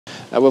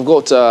We've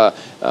got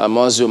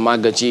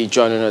Magaji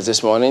joining us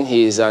this morning.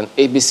 He is an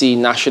APC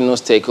national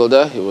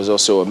stakeholder. He was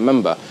also a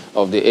member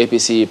of the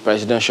APC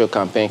Presidential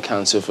Campaign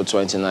Council for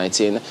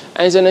 2019, and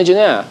he's an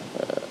engineer.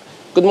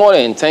 Good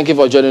morning. Thank you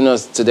for joining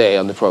us today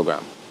on the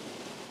program.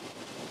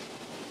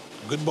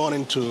 Good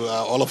morning to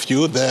all of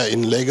you there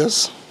in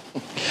Lagos.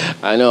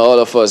 I know all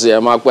of us. Yeah,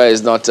 Makwa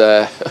is not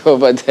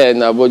over there in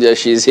Abuja.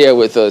 She's here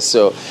with us,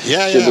 so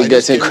she'll be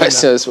getting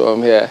questions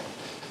from here.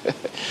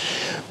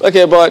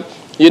 Okay, but,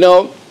 you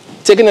know,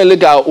 taking a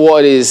look at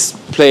what is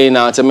playing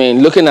out, I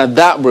mean, looking at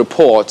that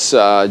report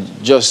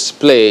just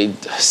played,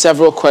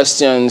 several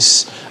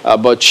questions,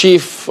 but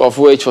chief of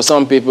which for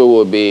some people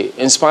will be,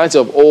 in spite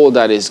of all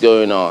that is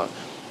going on,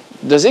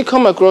 does it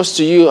come across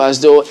to you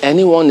as though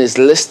anyone is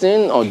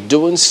listening or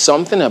doing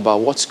something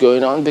about what's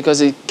going on?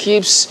 Because it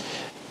keeps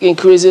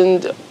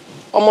increasing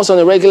almost on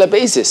a regular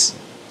basis.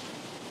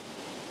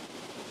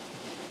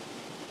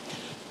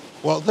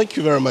 Well, thank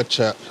you very much,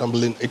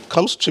 Chamberlain. It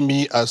comes to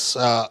me as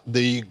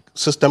the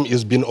system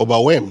is being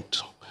overwhelmed,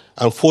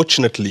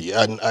 unfortunately.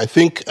 And I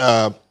think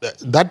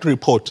that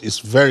report is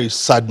very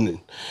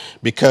saddening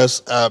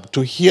because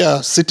to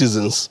hear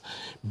citizens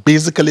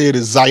basically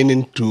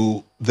resigning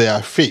to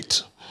their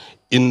fate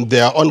in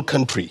their own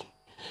country,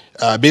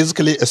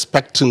 basically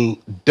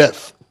expecting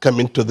death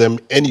coming to them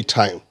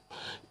anytime,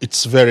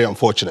 it's very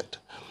unfortunate.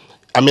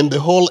 I mean, the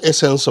whole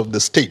essence of the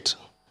state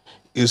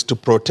is to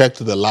protect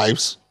the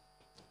lives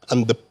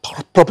and the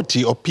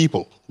property of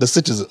people, the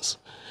citizens.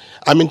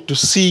 I mean, to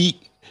see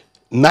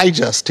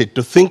Niger State,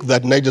 to think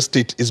that Niger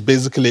State is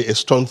basically a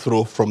stone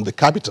throw from the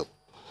capital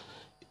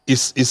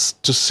is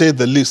to say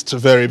the least,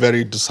 very,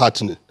 very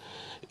disheartening.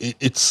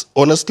 It's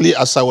honestly,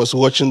 as I was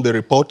watching the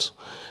report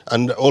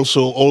and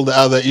also all the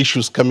other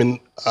issues coming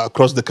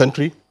across the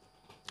country,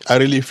 I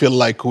really feel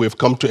like we've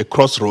come to a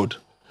crossroad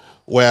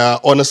where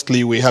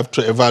honestly we have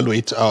to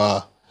evaluate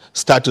our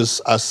status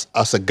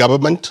as a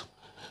government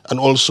and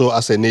also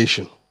as a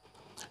nation.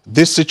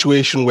 This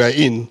situation we're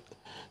in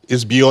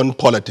is beyond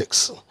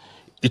politics.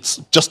 It's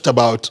just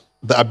about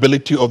the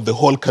ability of the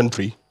whole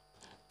country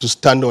to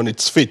stand on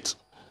its feet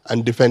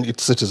and defend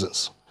its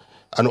citizens.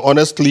 And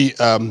honestly,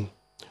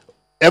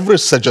 every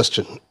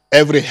suggestion,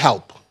 every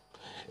help,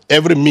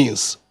 every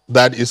means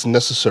that is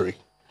necessary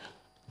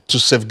to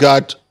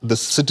safeguard the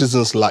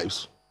citizens'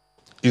 lives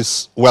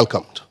is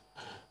welcomed.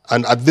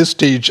 And at this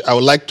stage, I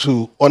would like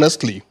to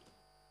honestly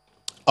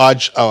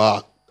urge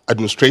our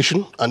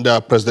administration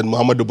under President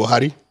Muhammadu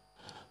Buhari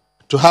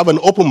to have an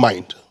open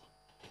mind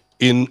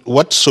in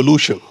what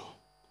solution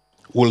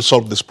will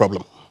solve this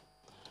problem.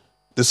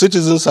 The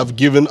citizens have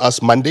given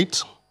us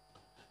mandate,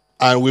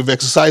 and we've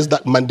exercised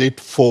that mandate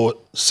for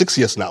 6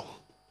 years now.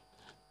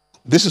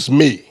 This is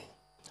May,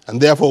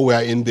 and therefore we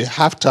are in the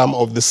half term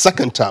of the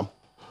second term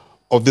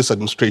of this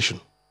administration.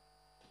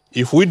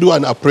 If we do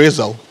an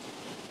appraisal,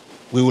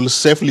 we will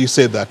safely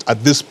say that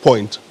at this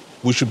point,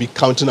 we should be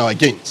counting our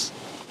gains.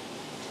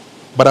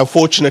 But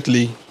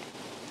unfortunately,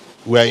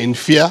 we are in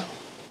fear,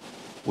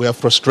 we are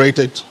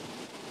frustrated,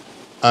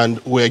 and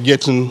we are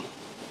getting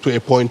to a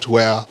point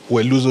where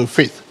we're losing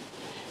faith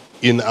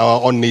in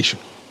our own nation.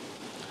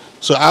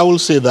 So I will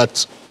say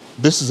that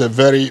this is a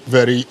very,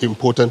 very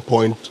important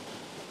point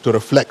to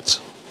reflect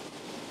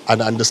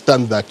and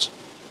understand that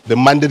the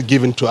mandate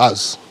given to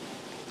us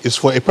is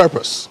for a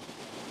purpose.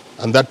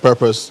 And that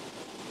purpose,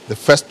 the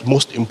first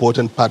most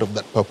important part of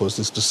that purpose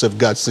is to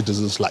safeguard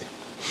citizens' life.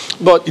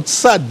 But it's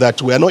sad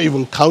that we are not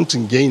even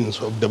counting gains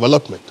of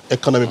development,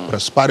 economic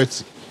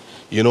prosperity.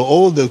 You know,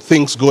 all the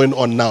things going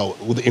on now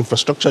with the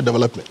infrastructure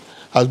development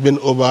has been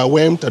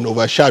overwhelmed and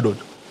overshadowed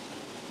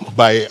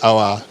by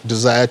our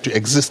desire to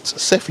exist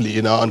safely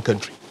in our own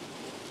country.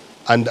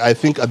 And I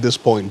think at this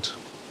point,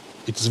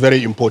 it's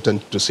very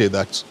important to say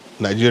that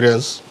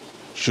Nigerians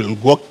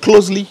should work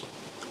closely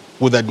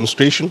with the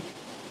administration,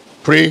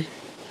 pray,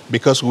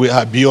 because we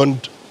are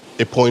beyond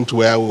a point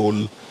where we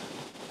will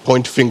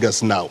point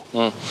fingers now.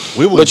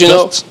 We will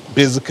just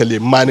basically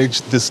manage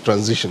this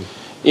transition.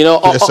 You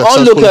know, to a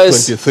successful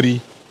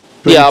 23,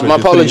 my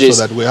apologies,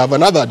 so that we have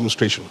another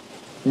administration.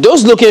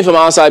 Those looking from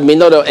outside may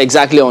not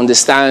exactly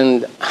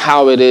understand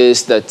how it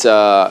is that,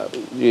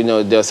 you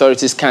know, the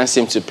authorities can't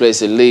seem to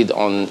place a lead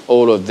on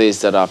all of this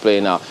that are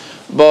playing out.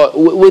 But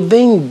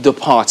within the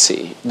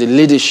party, the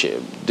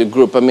leadership, the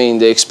group, I mean,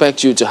 they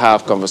expect you to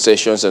have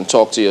conversations and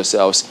talk to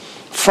yourselves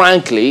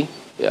frankly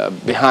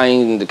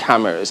behind the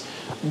cameras.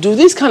 Do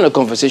these kind of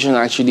conversations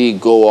actually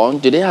go on?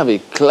 Do they have a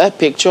clear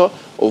picture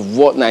of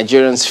what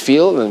Nigerians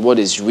feel and what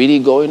is really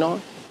going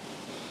on?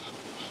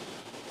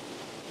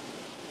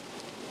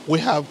 We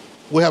have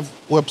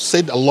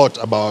said a lot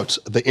about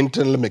the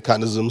internal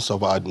mechanisms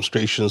of our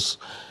administration's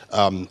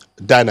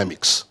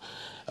dynamics.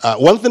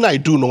 One thing I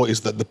do know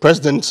is that the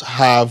presidents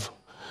have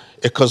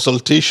a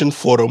consultation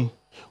forum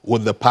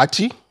with the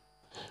party,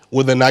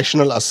 with the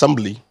National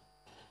Assembly,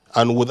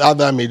 and with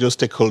other major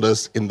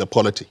stakeholders in the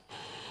polity.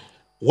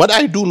 What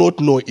I do not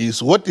know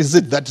is what is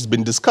it that has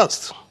been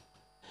discussed?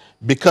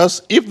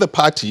 Because if the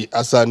party,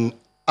 as an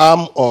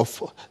arm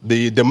of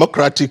the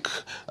democratic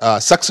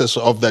success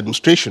of the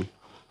administration,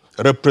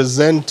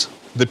 represent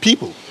the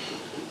people,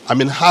 I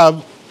mean,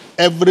 have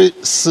every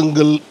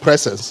single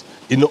presence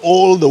in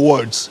all the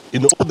wards,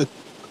 in all the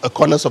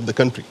corners of the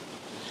country,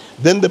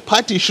 then the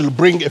party should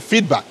bring a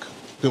feedback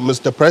to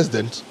Mr.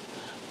 President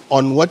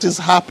on what is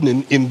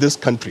happening in this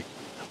country.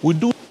 We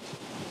do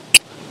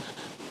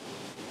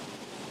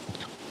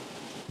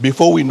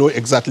before we know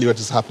exactly what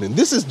is happening.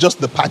 This is just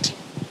the party.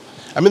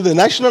 I mean, the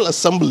National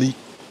Assembly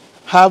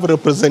have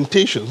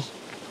representations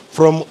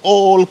from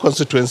all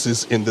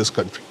constituencies in this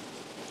country.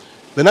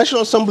 The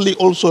National Assembly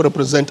also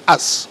represent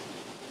us.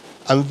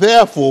 And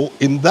therefore,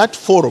 in that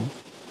forum,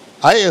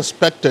 I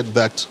expected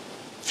that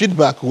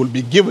feedback will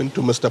be given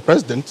to Mr.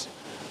 President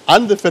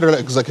and the Federal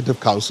Executive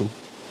Council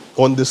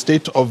on the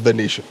state of the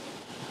nation.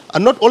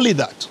 And not only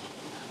that,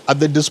 at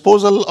the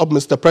disposal of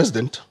Mr.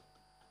 President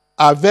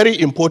are very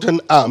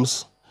important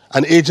arms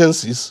and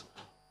agencies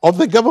of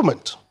the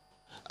government.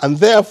 And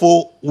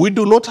therefore, we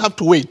do not have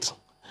to wait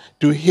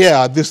to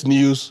hear this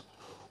news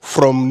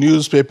from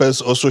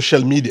newspapers or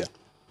social media.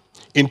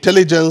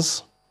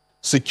 Intelligence,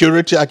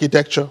 security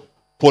architecture,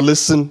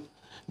 policing,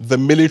 the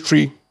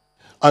military,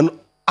 and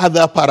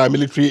other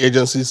paramilitary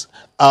agencies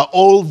are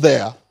all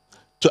there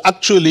to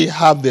actually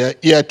have their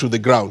ear to the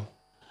ground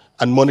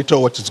and monitor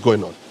what is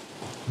going on.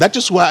 That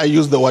is why I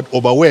used the word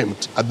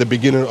overwhelmed at the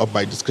beginning of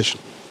my discussion.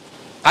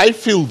 I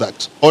feel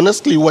that,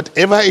 honestly,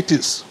 whatever it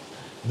is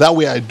that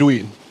we are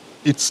doing,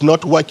 it's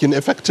not working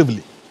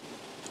effectively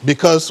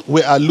because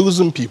we are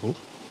losing people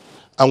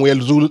and we are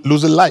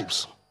losing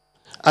lives.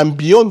 And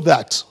beyond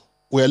that,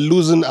 we are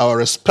losing our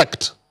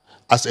respect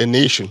as a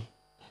nation,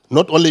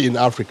 not only in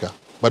Africa,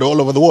 but all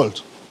over the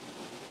world.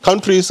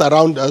 Countries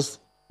around us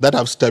that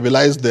have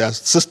stabilized their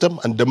system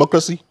and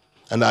democracy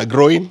and are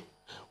growing,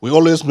 we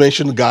always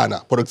mention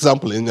Ghana, for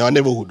example, in our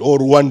neighborhood, or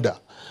Rwanda,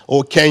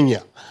 or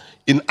Kenya.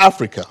 In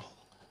Africa,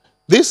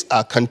 these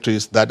are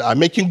countries that are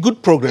making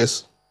good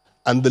progress,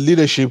 and the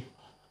leadership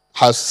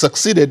has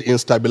succeeded in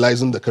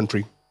stabilizing the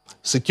country,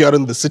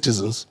 securing the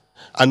citizens,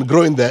 and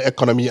growing their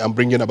economy and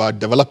bringing about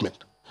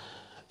development.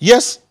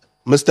 Yes,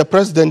 Mr.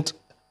 President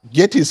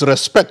gets his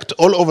respect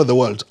all over the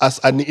world as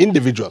an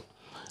individual.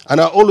 And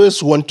I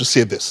always want to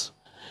say this,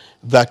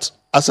 that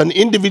as an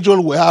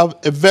individual, we have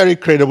a very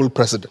credible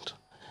president.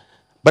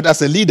 But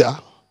as a leader,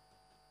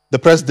 the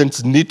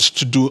president needs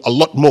to do a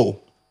lot more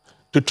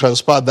to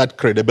transfer that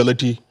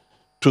credibility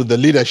to the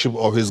leadership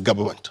of his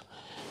government.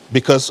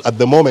 Because at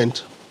the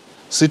moment,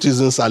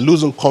 citizens are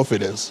losing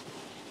confidence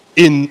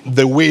in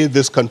the way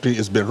this country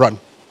is being run.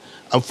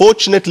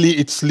 Unfortunately,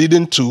 it's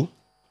leading to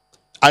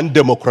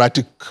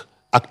undemocratic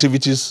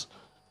activities,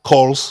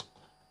 calls,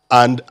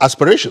 and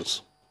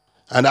aspirations.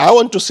 And I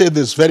want to say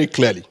this very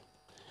clearly.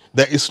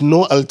 There is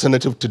no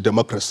alternative to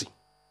democracy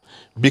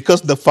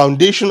because the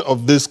foundation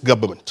of this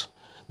government,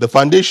 the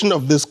foundation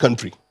of this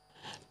country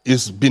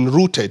is being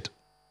rooted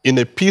in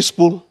a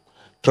peaceful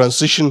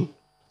transition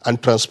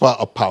and transfer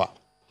of power.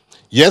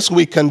 Yes,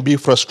 we can be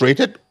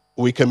frustrated.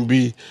 We can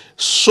be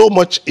so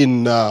much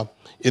in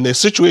a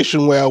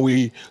situation where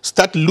we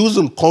start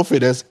losing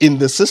confidence in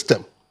the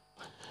system.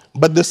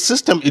 But the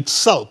system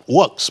itself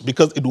works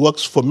because it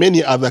works for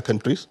many other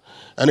countries,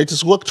 and it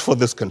has worked for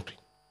this country.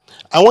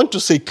 I want to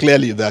say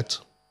clearly that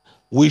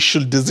we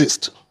should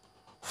desist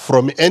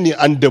from any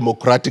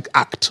undemocratic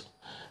act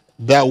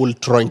that will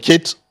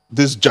truncate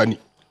this journey,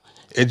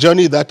 a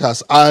journey that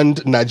has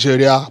earned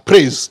Nigeria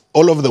praise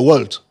all over the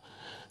world,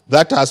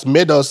 that has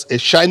made us a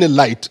shining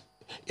light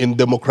in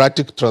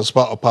democratic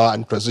transfer of power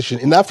and transition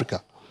in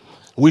Africa.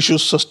 We should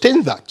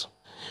sustain that.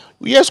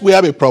 Yes, we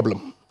have a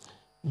problem.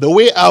 The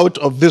way out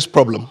of this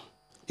problem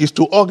is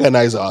to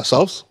organize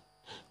ourselves,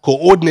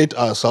 coordinate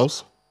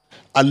ourselves,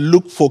 and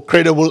look for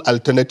credible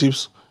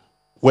alternatives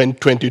when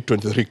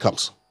 2023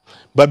 comes.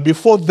 But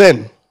before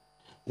then,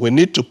 we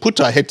need to put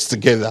our heads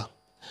together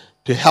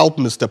to help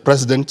Mr.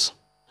 President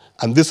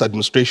and this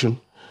administration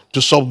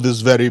to solve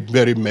this very,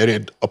 very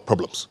myriad of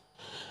problems.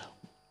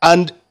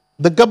 And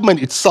the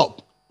government itself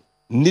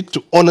needs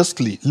to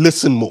honestly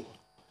listen more,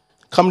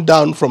 come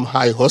down from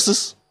high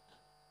horses,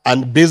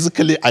 and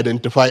basically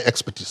identify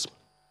expertise.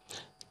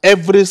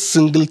 Every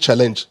single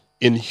challenge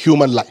in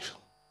human life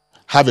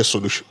have a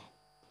solution.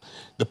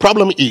 The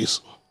problem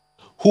is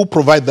who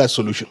provide that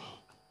solution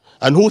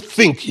and who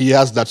think he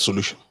has that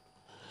solution.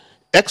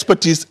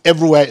 Expertise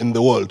everywhere in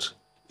the world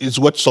is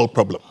what solves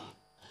problem.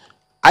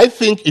 I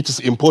think it is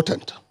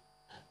important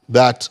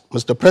that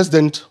Mr.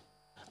 President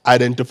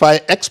identify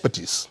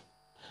expertise,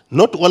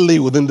 not only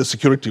within the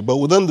security, but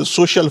within the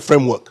social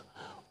framework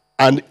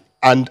and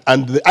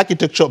the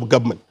architecture of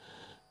government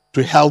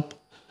to help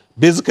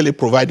basically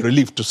provide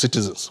relief to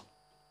citizens.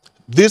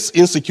 This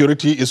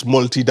insecurity is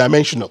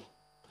multidimensional.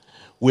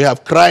 We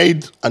have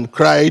cried and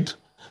cried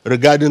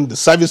regarding the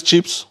service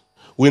chips.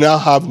 We now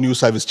have new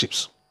service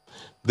chips.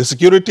 The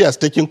security has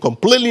taken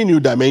completely new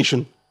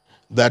dimension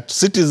that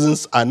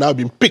citizens are now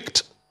being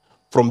picked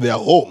from their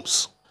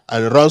homes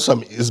and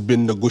ransom is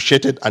being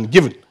negotiated and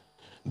given.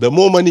 The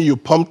more money you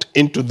pumped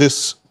into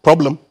this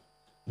problem,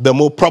 the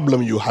more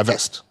problem you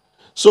harvest.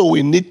 So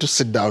we need to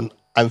sit down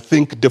and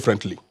think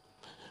differently.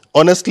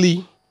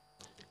 Honestly,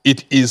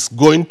 it is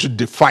going to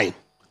define,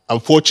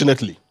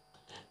 unfortunately,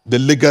 the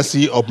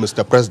legacy of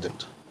Mr.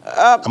 President.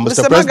 And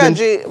Mr. President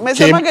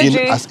came in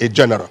as a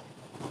general.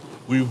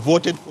 We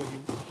voted for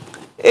him.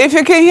 If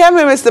you can hear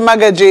me, Mr.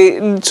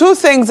 Magaji, two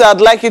things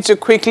I'd like you to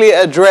quickly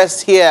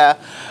address here.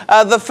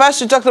 The first,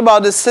 you talked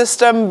about the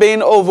system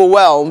being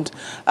overwhelmed.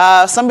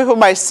 Some people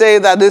might say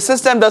that the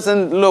system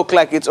doesn't look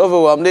like it's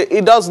overwhelmed.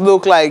 It does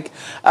look like,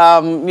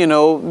 you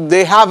know,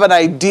 they have an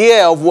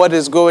idea of what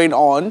is going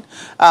on.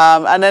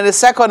 And then the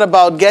second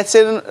about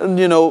getting,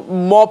 you know,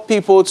 more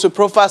people to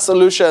profile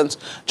solutions.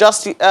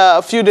 Just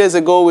a few days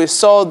ago, we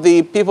saw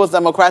the People's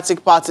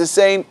Democratic Party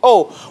saying,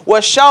 oh,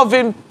 we're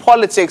shelving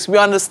politics. We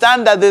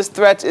understand that this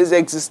threat is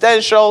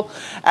existential,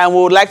 and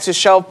we would like to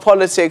shelve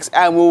politics,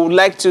 and we would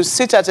like to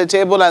sit at a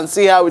table and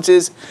see how it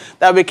is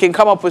that we can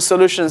come up with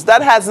solutions.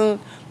 That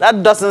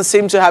doesn't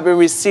seem to have been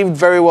received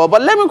very well.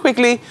 But let me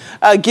quickly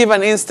give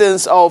an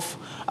instance of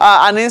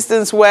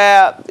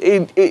where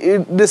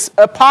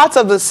a part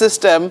of the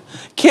system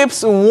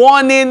keeps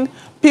warning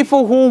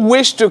people who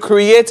wish to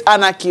create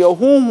anarchy or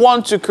who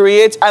want to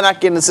create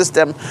anarchy in the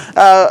system.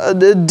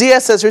 The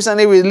DSS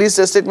recently released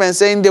a statement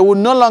saying they will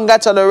no longer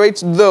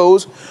tolerate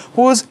those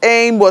whose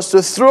aim was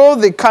to throw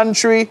the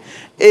country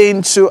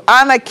into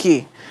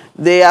anarchy.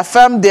 They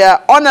affirmed their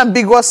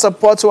unambiguous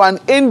support to an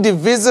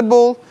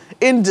indivisible,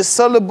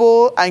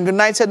 indissoluble, and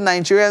united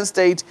Nigerian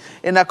state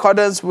in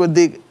accordance with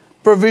the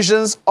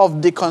provisions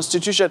of the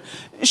Constitution.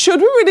 Should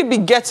we really be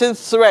getting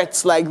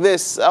threats like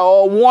this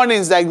or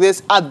warnings like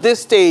this at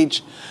this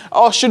stage?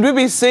 Or should we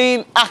be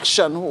seeing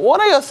action? What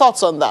are your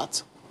thoughts on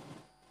that?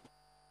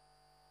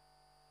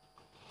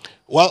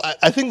 Well,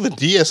 I think the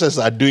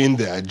DSS are doing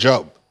their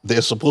job.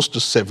 They're supposed to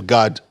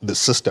safeguard the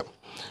system.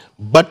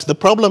 But the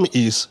problem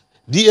is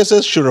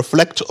DSS should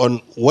reflect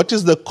on what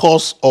is the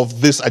cause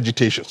of these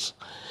agitations.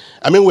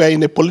 I mean, we're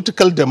in a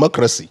political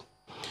democracy.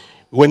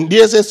 When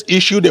DSS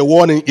issued a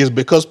warning, is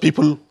because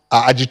people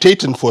are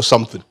agitating for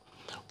something.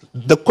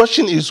 The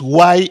question is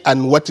why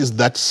and what is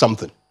that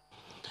something?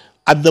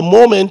 At the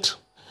moment,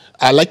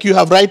 like you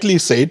have rightly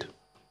said,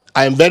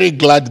 I am very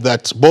glad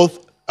that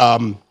both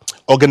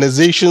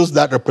organizations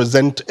that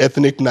represent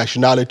ethnic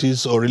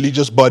nationalities or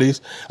religious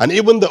bodies and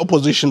even the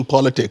opposition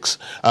politics,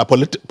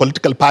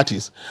 political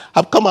parties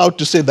have come out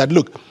to say that,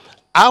 look,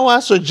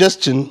 our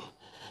suggestion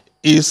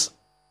is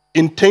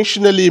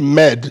intentionally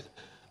made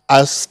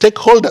as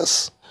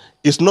stakeholders.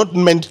 Is not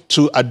meant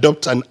to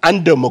adopt an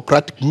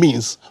undemocratic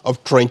means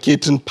of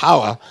truncating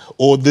power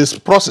or this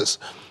process.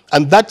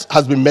 And that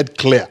has been made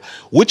clear,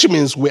 which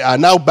means we are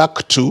now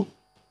back to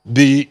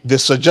the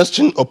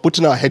suggestion of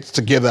putting our heads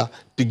together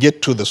to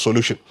get to the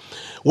solution.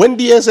 When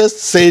DSS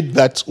said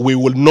that we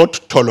will not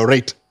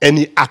tolerate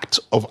any act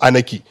of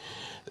anarchy,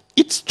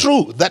 it's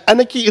true that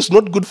anarchy is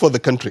not good for the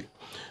country.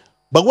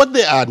 But what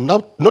they are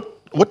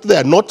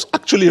not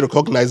actually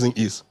recognizing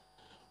is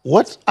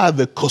what are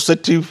the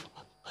causative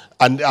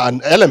and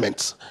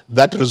elements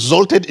that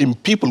resulted in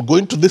people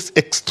going to these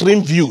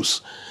extreme views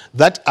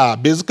that are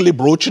basically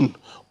broaching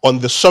on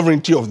the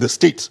sovereignty of the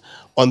states,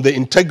 on the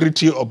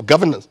integrity of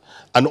governance,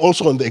 and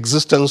also on the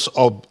existence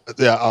of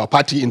our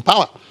party in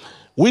power.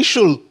 We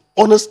should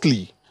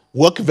honestly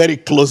work very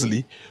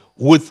closely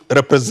with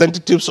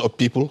representatives of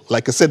people,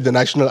 like I said, the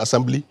National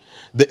Assembly,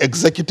 the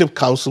Executive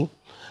Council,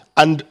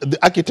 and the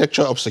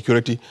architecture of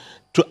security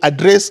to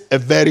address a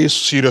very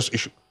serious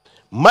issue.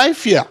 My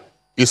fear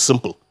is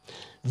simple.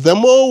 The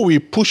more we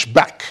push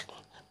back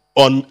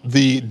on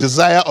the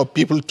desire of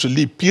people to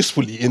live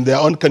peacefully in their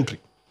own country,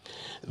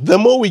 the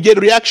more we get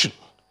reaction.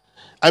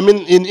 I mean,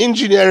 in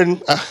engineering,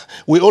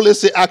 we always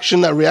say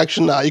action and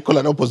reaction are equal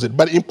and opposite.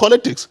 But in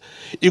politics,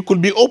 it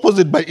could be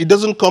opposite, but it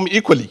doesn't come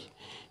equally.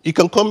 It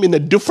can come in a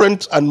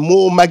different and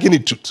more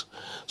magnitude.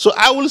 So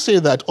I will say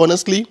that,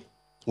 honestly,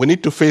 we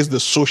need to face the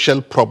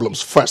social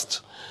problems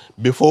first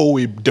before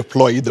we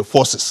deploy the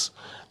forces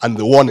and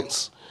the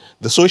warnings.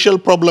 The social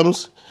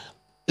problems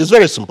is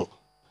very simple.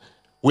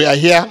 We are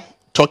here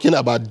talking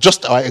about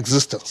just our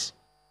existence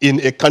in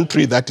a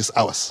country that is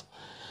ours.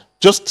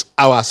 Just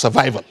our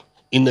survival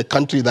in a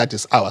country that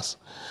is ours.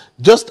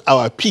 Just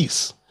our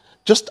peace.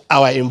 Just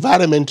our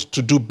environment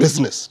to do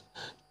business,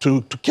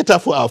 to cater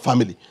for our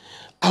family.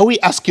 Are we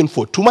asking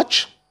for too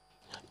much?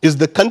 Is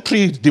the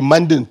country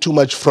demanding too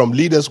much from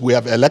leaders we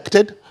have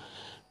elected?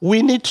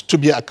 We need to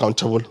be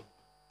accountable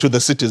to the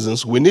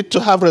citizens. We need to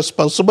have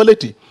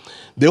responsibility.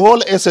 The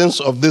whole essence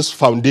of this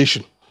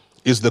foundation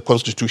is the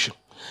Constitution.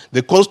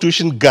 The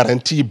Constitution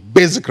guarantees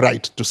basic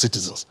right to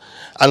citizens,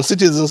 and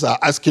citizens are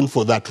asking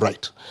for that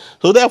right.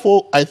 So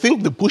therefore, I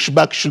think the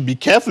pushback should be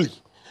carefully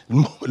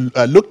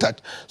looked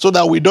at so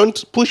that we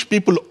don't push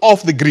people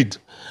off the grid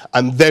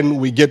and then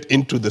we get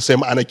into the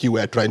same anarchy we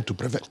are trying to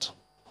prevent.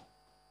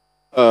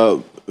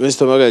 Mr.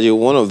 Magaji,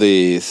 one of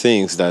the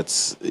things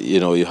that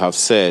you have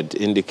said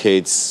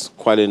indicates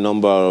quite a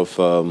number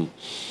of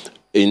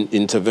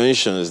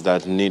interventions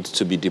that need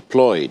to be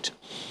deployed.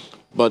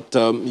 But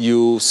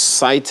you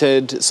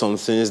cited some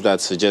things that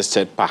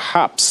suggested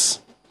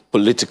perhaps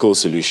political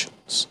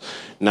solutions.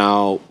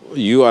 Now,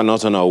 you are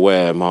not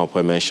unaware,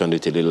 Mahapo mentioned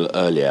it a little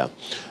earlier,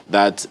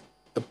 that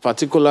a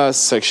particular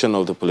section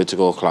of the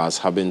political class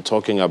have been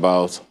talking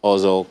about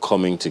also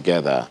coming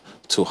together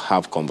to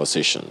have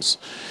conversations.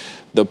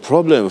 The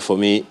problem for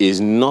me is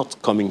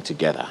not coming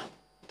together.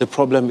 The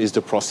problem is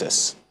the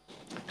process.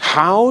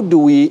 How do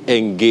we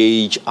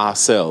engage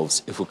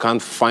ourselves if we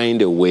can't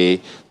find a way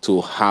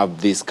to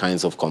have these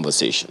kinds of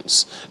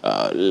conversations?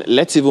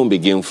 Let's even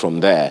begin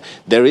from there.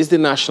 There is the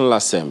National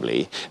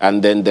Assembly,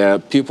 and then there are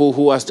people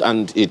who are,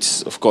 and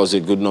it's, of course, a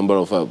good number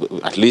of,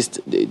 at least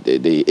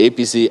the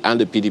APC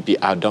and the PDP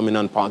are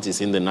dominant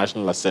parties in the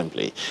National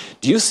Assembly.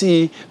 Do you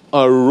see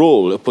a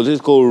role, a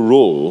political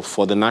role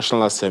for the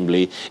National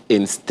Assembly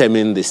in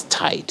stemming this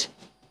tide?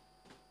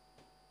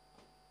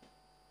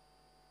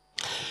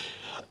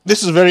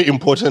 This is a very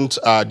important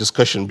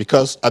discussion,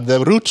 because at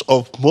the root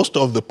of most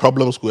of the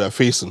problems we are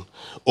facing,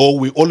 or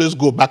we always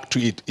go back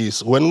to it,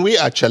 is when we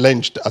are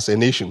challenged as a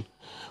nation,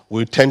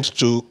 we tend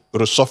to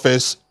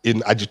resurface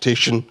in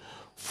agitation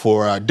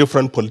for a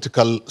different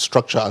political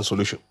structure and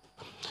solution.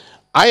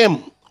 I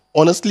am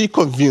honestly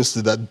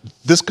convinced that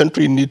this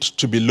country needs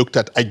to be looked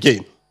at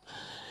again.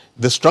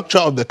 The structure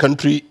of the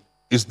country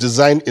is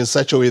designed in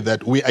such a way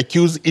that we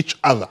accuse each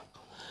other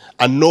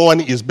and no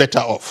one is better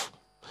off.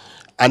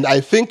 And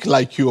I think,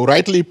 like you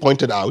rightly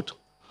pointed out,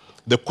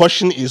 the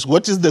question is,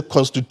 what is the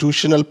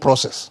constitutional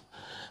process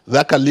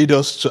that can lead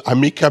us to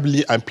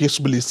amicably and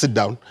peacefully sit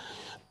down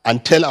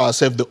and tell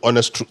ourselves the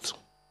honest truth?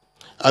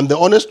 And the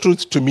honest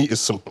truth to me is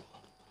simple,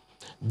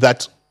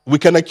 that we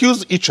can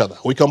accuse each other,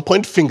 we can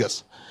point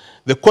fingers.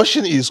 The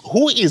question is,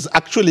 who is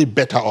actually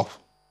better off?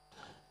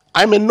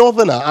 I'm a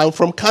northerner, I'm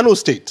from Kano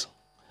State,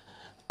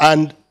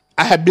 and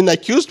I have been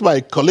accused by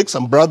colleagues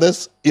and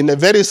brothers in a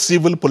very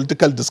civil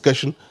political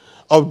discussion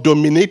of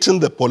dominating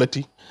the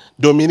polity,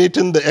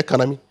 dominating the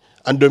economy,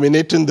 and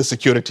dominating the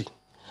security.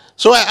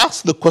 So I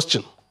ask the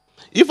question,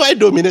 if I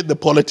dominate the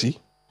polity,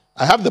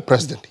 I have the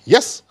president.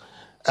 Yes,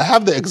 I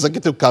have the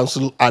executive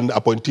council and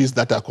appointees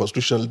that are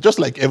constitutional, just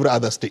like every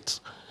other state.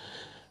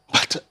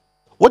 But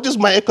what is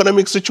my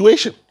economic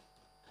situation?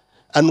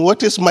 And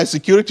what is my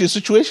security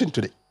situation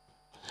today?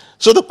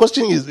 So the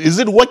question is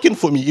it working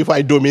for me if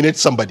I dominate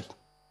somebody?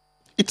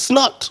 It's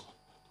not.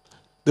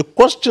 The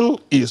question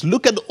is,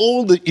 look at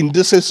all the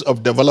indices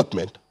of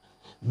development.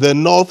 The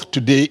North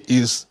today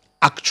is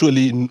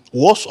actually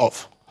worse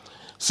off.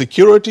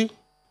 Security,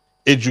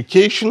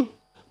 education,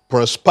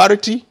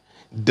 prosperity,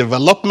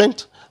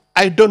 development,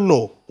 I don't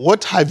know.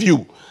 What have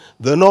you?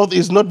 The North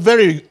is not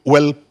very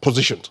well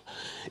positioned.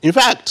 In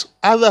fact,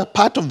 other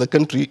parts of the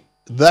country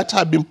that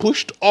have been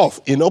pushed off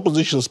in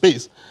opposition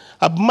space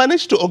have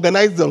managed to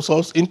organize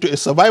themselves into a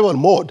survival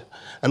mode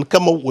and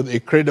come up with a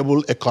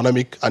credible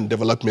economic and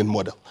development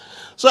model.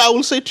 So I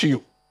will say to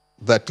you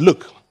that,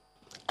 look,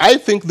 I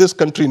think this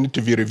country needs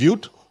to be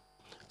reviewed,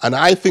 and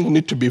I think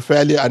need to be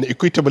fairly and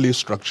equitably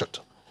structured.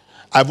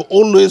 I've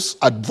always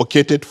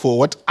advocated for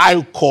what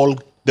I call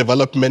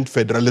development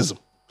federalism.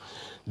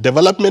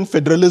 Development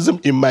federalism,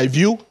 in my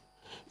view,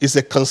 is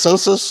a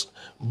consensus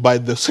by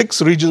the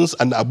 6 regions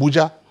and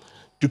Abuja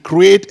to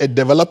create a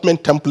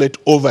development template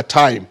over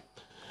time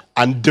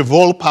and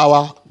devolve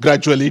power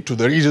gradually to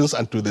the regions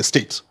and to the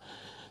states.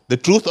 The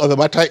truth of the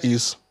matter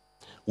is,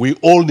 we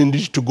all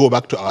need to go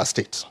back to our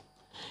states.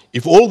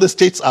 If all the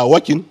states are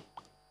working,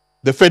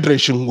 the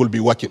federation will be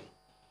working,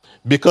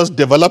 because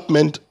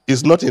development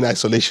is not in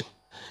isolation.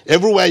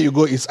 Everywhere you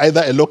go, it's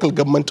either a local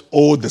government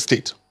or the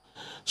state.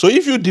 So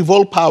if you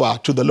devolve power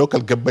to the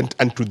local government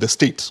and to the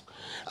states,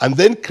 and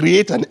then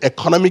create an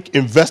economic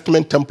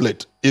investment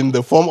template in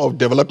the form of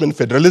development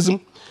federalism,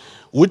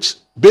 which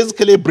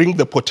basically bring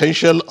the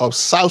potential of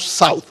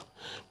South-South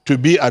to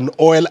be an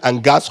oil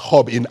and gas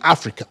hub in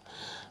Africa,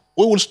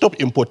 we will stop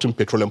importing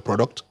petroleum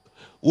products.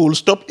 We will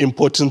stop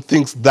importing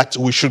things that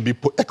we should be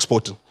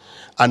exporting,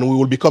 and we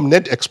will become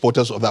net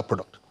exporters of that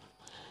product.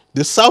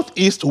 The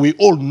Southeast, we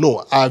all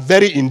know, are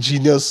very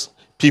ingenious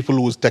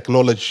people with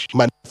technology,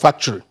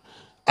 manufacturing,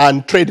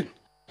 and trading.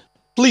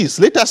 Please,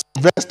 let us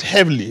invest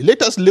heavily.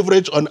 Let us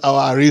leverage on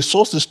our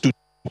resources to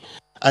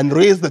and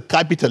raise the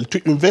capital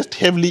to invest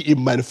heavily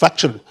in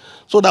manufacturing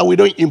so that we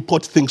don't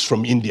import things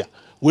from India.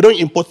 We don't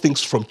import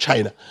things from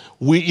China.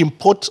 We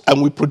import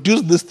and we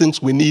produce these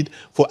things we need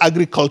for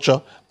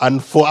agriculture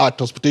and for our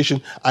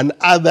transportation and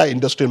other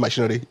industrial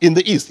machinery in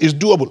the East. It's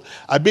doable.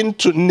 I've been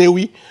to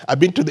Newi. I've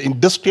been to the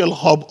industrial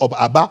hub of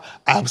Aba.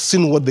 I have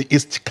seen what the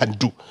East can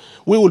do.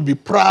 We will be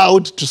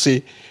proud to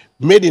say,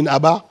 made in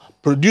Aba,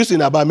 produced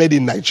in Aba, made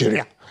in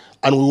Nigeria.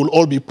 And we will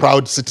all be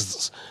proud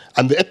citizens.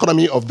 And the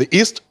economy of the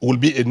East will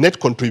be a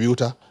net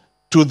contributor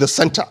to the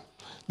center.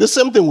 The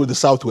same thing with the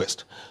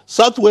Southwest.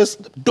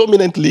 Southwest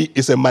dominantly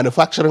is a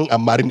manufacturing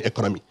and marine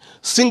economy.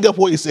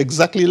 Singapore is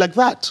exactly like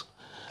that.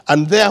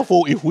 And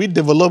therefore, if we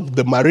develop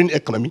the marine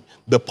economy,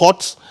 the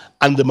ports,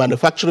 and the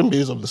manufacturing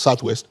base of the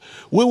Southwest,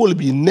 we will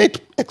be net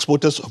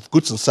exporters of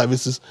goods and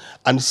services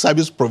and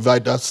service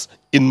providers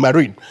in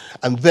marine.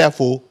 And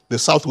therefore, the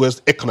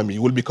Southwest economy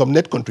will become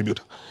net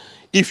contributor.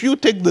 If you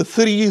take the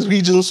 3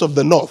 regions of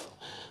the North,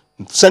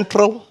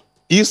 Central,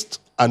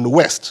 East, and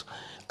West,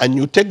 and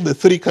you take the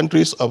 3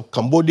 countries of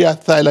Cambodia,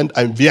 Thailand,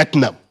 and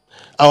Vietnam,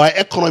 our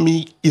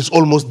economy is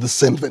almost the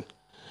same thing.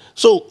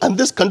 So, and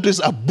these countries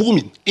are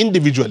booming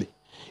individually.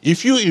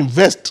 If you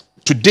invest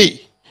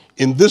today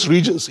in these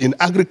regions, in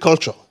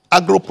agriculture,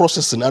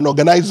 agro-processing, and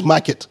organized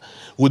market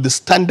with the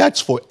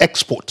standards for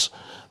export,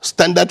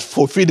 standard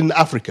for feeding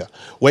Africa,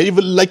 we're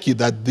even lucky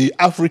that the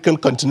African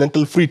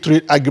Continental Free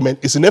Trade Agreement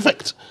is in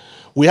effect.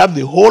 We have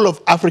the whole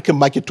of African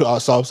market to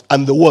ourselves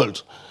and the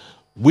world.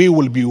 We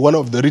will be one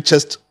of the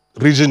richest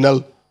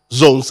regional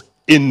zones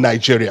in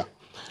Nigeria.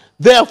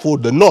 Therefore,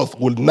 the North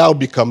will now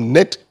become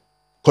net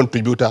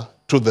contributor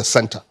to the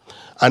center.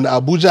 And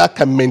Abuja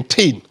can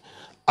maintain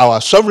our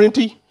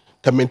sovereignty,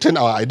 can maintain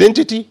our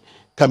identity,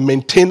 can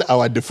maintain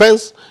our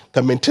defense,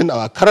 can maintain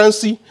our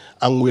currency,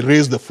 and we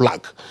raise the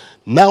flag.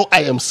 Now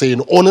I am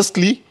saying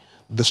honestly,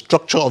 the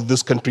structure of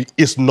this country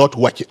is not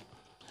working.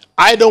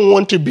 I don't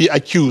want to be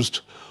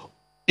accused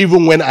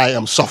even when I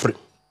am suffering.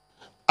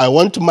 I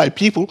want my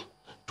people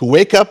to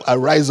wake up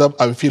and rise up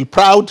and feel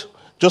proud,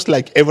 just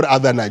like every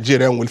other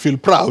Nigerian will feel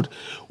proud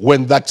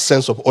when that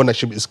sense of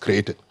ownership is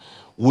created.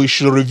 We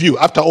should review.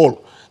 After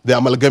all, the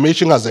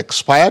amalgamation has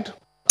expired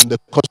and the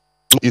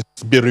Constitution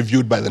is being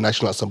reviewed by the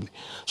National Assembly.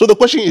 So the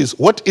question is,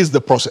 what is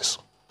the process?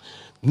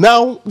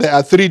 Now there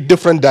are three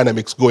different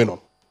dynamics going on.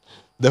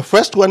 The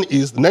first one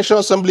is the National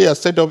Assembly has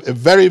set up a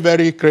very,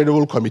 very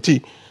credible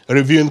committee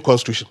reviewing the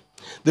Constitution.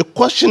 The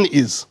question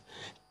is,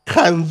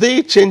 can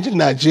they change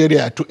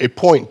Nigeria to a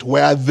point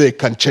where they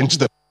can change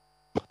the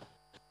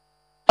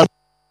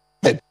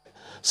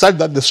such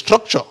that the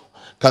structure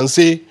can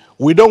say,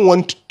 we don't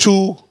want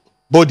two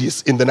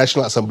bodies in the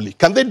National Assembly.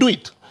 Can they do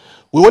it?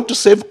 We want to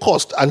save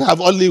cost and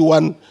have only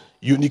one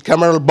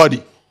unicameral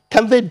body.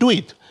 Can they do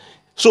it?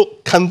 So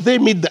can they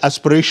meet the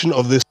aspiration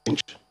of this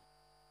change?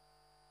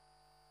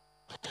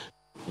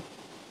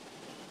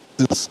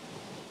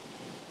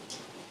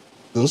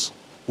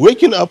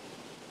 Waking up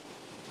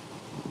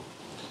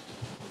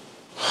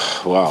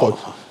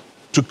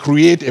to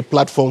create a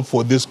platform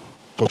for this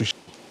constitution.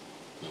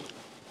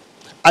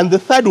 And the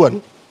third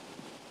one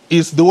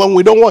is the one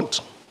we don't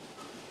want.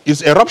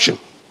 It's eruption,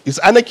 it's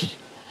anarchy.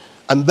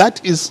 And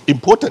that is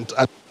important.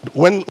 And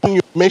when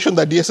you mention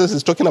that DSS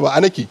is talking about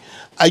anarchy,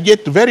 I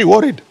get very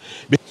worried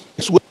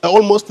because we're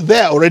almost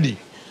there already,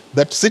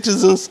 that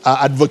citizens are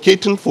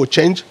advocating for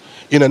change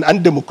in an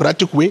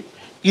undemocratic way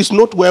is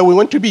not where we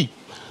want to be.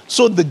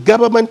 So the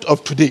government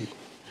of today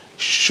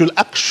should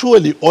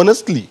actually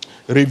honestly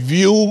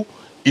review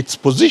its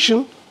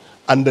position,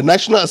 and the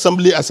National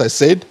Assembly, as I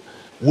said,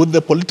 with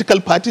the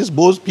political parties,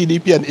 both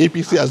PDP and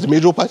APC as the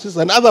major parties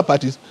and other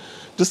parties,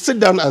 to sit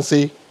down and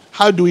say,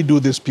 how do we do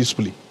this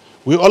peacefully?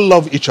 We all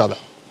love each other.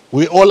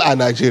 We all are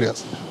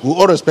Nigerians. We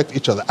all respect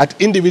each other. At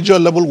individual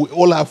level, we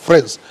all have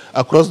friends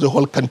across the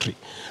whole country.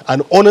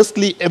 And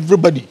honestly,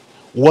 everybody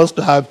wants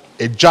to have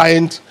a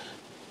giant,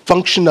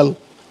 functional,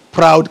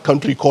 proud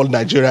country called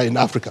Nigeria in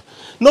Africa.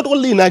 Not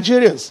only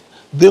Nigerians,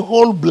 the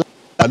whole black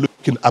are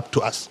looking up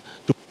to us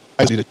to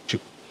provide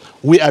leadership.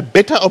 We are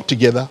better up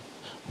together,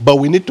 but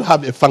we need to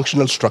have a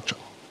functional structure.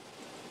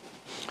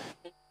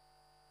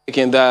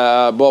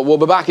 But we'll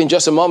be back in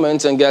just a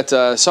moment and get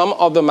some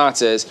of the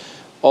matters,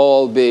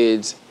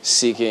 albeit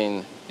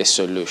seeking a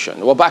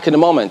solution. We're back in a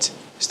moment.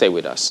 Stay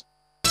with us.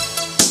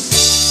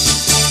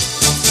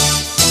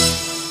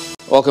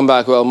 Welcome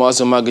back. Well,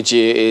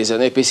 Magaji is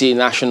an APC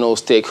national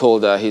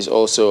stakeholder. He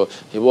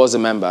was a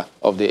member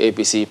of the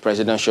APC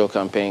Presidential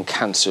Campaign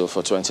Council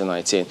for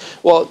 2019.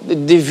 Well,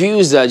 the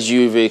views that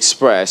you've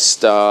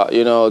expressed,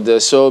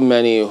 there's so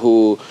many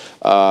who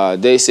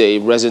they say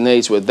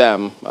resonate with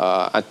them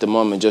at the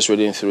moment, just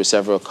reading through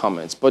several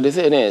comments. But the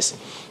thing is,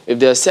 if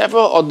there are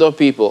several other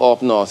people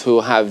up north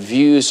who have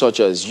views such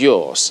as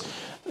yours,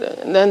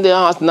 then they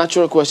ask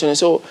natural questions.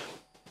 So,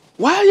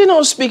 why are you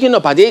not speaking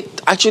up? Are they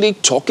actually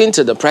talking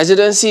to the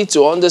presidency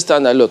to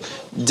understand that, look,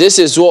 this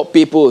is what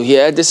people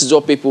hear, this is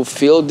what people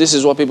feel, this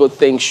is what people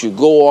think should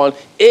go on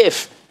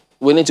if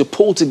we need to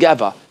pull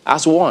together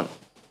as one?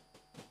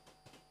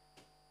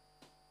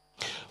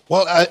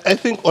 Well, I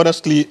think,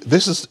 honestly,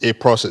 this is a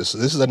process.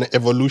 This is an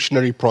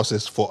evolutionary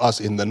process for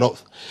us in the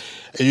North.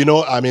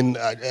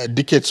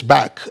 Decades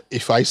back,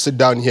 if I sit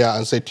down here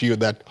and say to you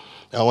that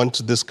I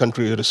want this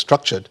country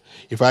restructured,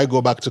 if I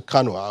go back to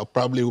Kano, I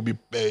probably will be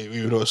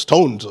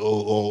stoned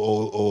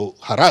or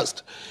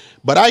harassed.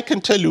 But I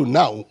can tell you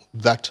now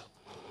that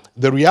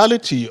the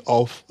reality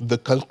of the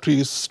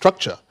country's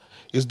structure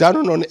is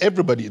down on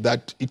everybody,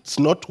 that it's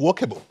not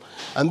workable.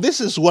 And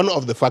this is one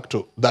of the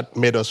factors that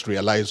made us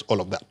realize all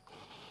of that.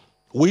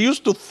 We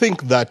used to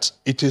think that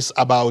it is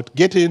about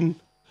getting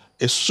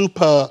a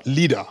super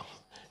leader,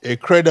 a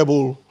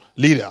credible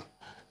leader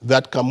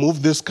that can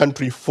move this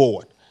country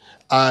forward.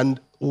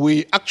 And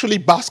we actually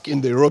bask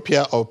in the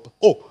Europea of,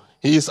 oh,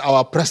 he is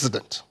our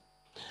president.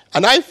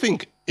 And I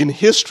think in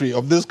history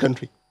of this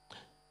country,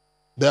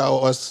 there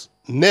was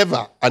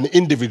never an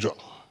individual,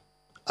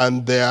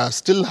 and there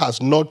still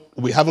has not,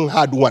 we haven't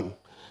had one,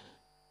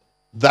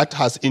 that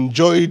has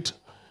enjoyed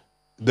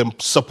the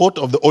support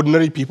of the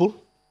ordinary people,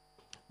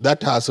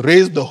 that has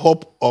raised the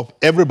hope of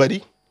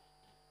everybody,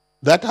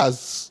 that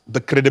has the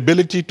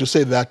credibility to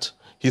say that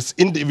his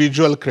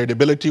individual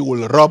credibility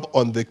will rub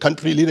on the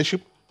country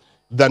leadership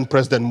than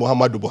President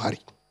Muhammadu Buhari.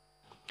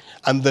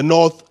 And the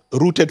North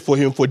rooted for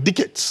him for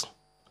decades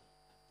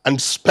and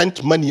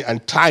spent money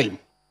and time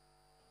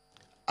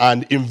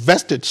and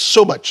invested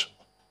so much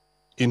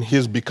in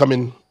his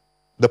becoming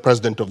the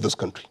president of this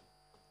country.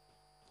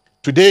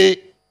 Today,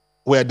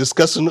 we are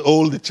discussing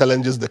all the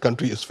challenges the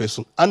country is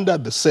facing under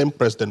the same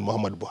President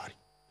Muhammadu Buhari.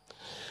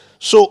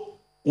 So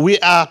we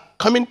are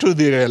coming to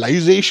the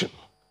realization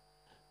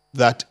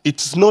that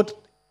it's not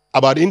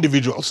about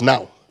individuals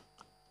now.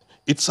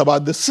 It's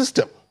about the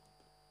system.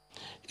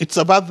 It's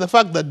about the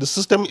fact that the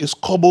system is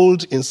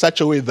cobbled in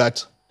such a way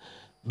that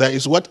there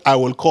is what I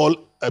will call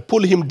a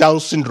pull him down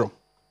syndrome.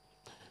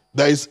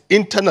 There is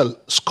internal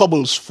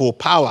squabbles for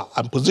power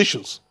and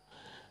positions.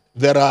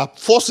 There are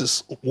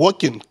forces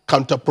working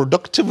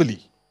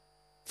counterproductively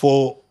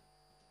for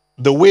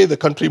the way the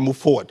country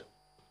moves forward.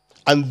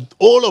 And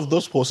all of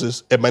those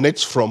forces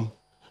emanates from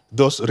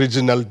those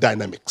regional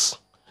dynamics.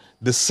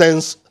 The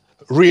sense,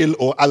 real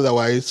or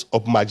otherwise,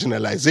 of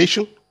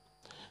marginalization,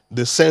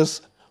 the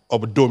sense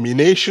of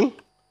domination,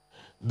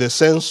 the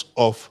sense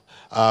of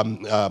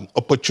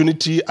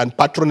opportunity and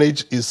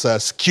patronage is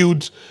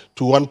skewed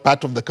to one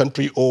part of the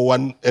country or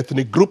one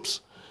ethnic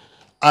groups.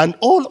 And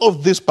all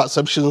of these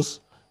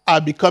perceptions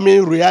are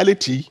becoming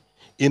reality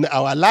in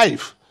our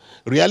life.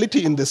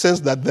 Reality in the sense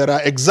that there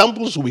are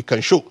examples we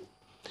can show.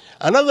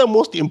 Another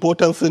most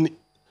important thing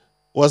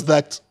was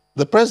that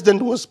the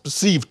president was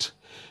perceived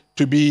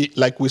to be,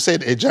 like we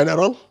said, a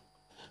general,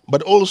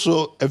 but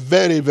also a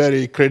very,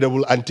 very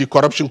credible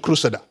anti-corruption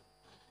crusader.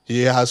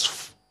 He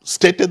has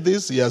stated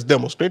this, he has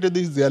demonstrated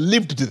this, he has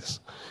lived this.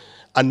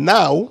 And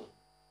now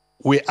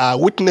we are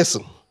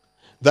witnessing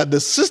that the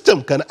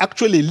system can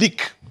actually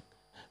leak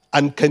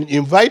and can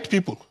invite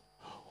people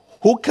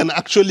who can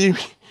actually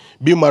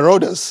be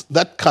marauders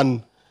that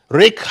can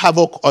wreak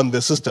havoc on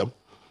the system.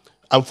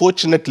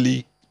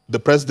 Unfortunately, the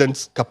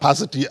president's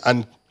capacity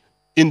and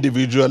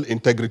individual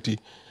integrity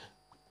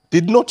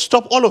did not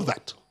stop all of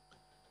that.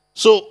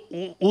 So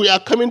we are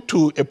coming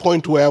to a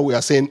point where we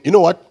are saying, you know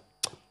what?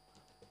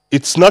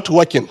 It's not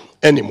working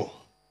anymore.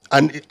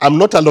 And I'm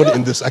not alone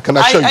in this, I can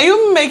assure you. Are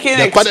you making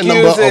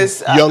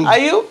excuses? Are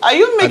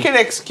you making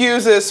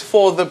excuses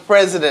for the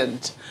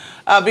president?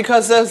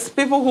 Because there's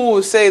people who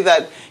will say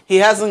that he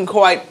hasn't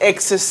quite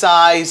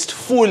exercised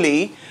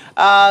fully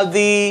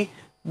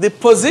the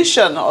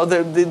position or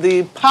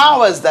the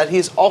powers that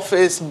his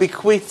office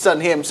bequeaths on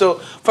him. So,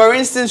 for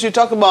instance, you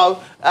talk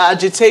about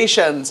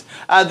agitations.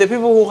 The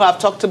people who have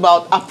talked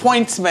about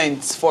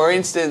appointments, for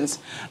instance,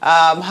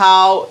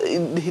 how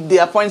the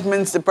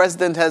appointments the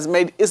president has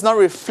made is not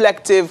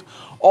reflective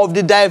of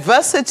the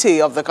diversity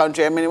of the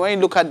country. I mean, when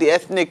you look at the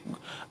ethnic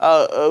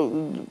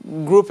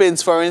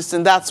groupings, for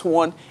instance, that's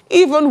one.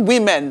 Even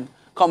women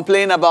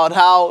complain about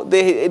how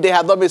they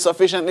have not been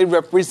sufficiently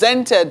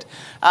represented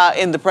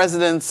in the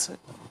president's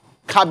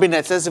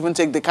cabinet. Let's even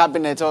take the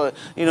cabinet, or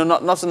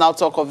not to now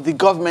talk of the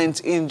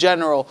government in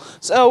general.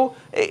 So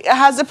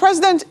has the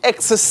president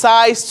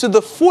exercised to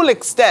the full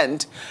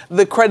extent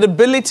the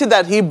credibility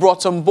that he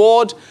brought on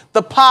board,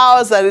 the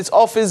powers that his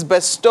office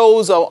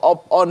bestows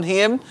on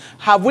him?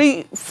 Have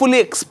we fully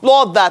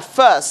explored that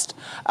first?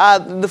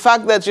 The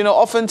fact that,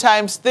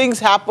 oftentimes things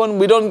happen,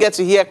 we don't get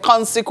to hear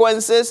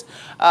consequences.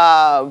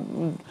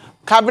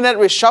 Cabinet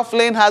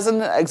reshuffling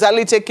hasn't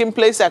exactly taken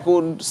place. I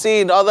could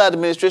see in other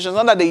administrations,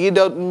 not that they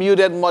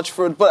yielded much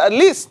fruit, but at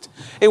least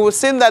it would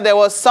seem that there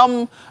was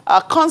some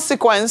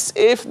consequence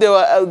if there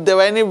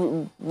were any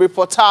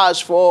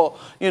reportage for,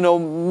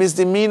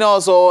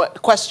 misdemeanors or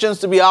questions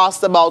to be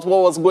asked about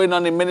what was going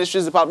on in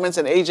ministries, departments,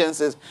 and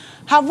agencies.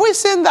 Have we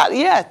seen that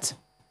yet?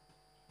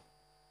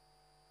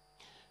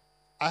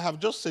 I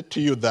have just said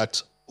to you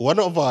that one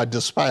of our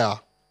despair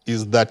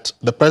is that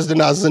the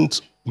president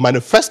hasn't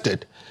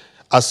manifested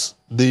as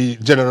the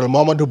General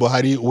Muhammadu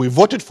Buhari we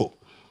voted for.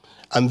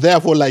 And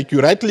therefore, like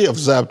you rightly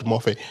observed,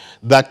 Mofe,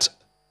 that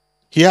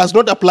he has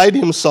not applied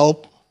himself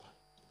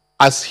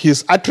as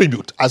his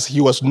attribute, as he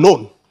was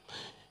known.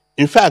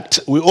 In fact,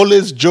 we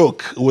always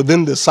joke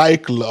within the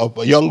cycle of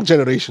a young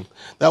generation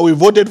that we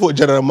voted for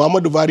General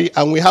Muhammadu Buhari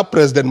and we have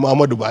President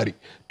Muhammadu Buhari.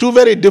 Two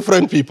very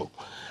different people.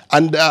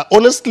 And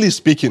honestly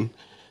speaking,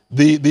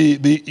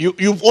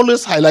 you've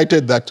always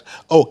highlighted that,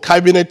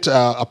 cabinet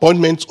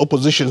appointments or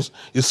positions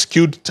is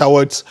skewed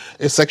towards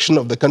a section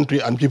of the country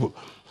and people.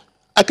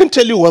 I can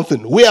tell you one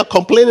thing. We are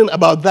complaining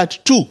about that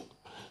too.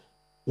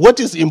 What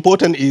is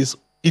important is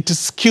it is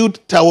skewed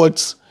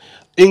towards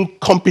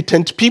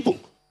incompetent people.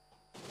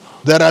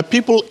 There are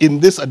people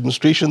in this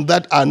administration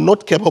that are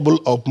not capable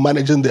of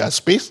managing their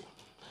space.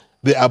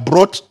 They are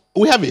brought.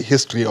 We have a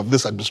history of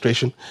this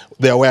administration.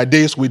 There were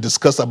days we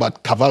discussed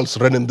about cabals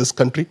running this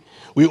country.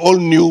 We all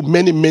knew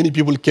many, many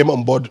people came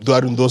on board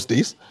during those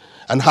days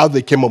and how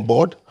they came on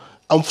board.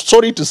 I'm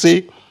sorry to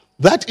say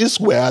that is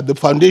where the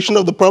foundation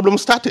of the problem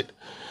started.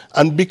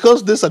 And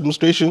because this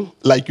administration,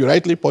 like you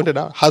rightly pointed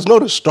out, has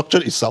not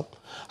restructured itself,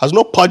 has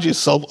not purged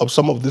itself of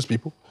some of these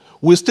people,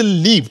 we still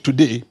live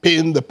today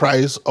paying the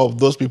price of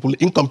those people's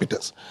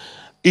incompetence.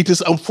 It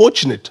is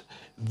unfortunate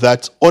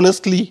that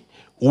honestly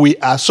we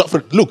are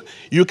suffering. Look,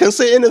 you can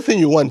say anything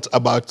you want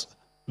about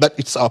that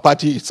it's our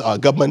party, it's our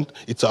government,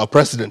 it's our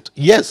president.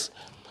 Yes,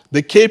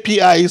 the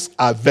KPIs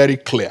are very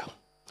clear.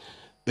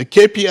 The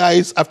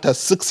KPIs after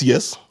 6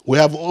 years, we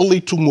have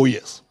only 2 more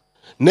years.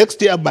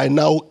 Next year, by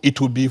now, it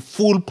will be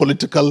full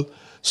political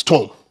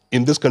storm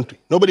in this country.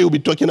 Nobody will be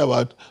talking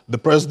about the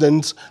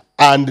president's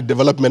and the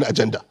development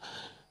agenda.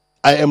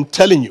 I am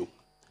telling you,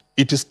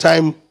 it is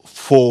time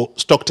for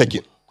stock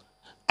taking.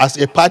 As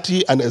a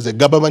party and as a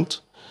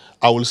government,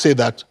 I will say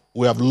that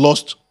we have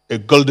lost a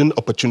golden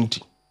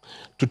opportunity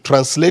to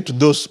translate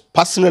those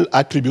personal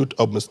attributes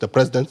of Mr.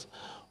 President,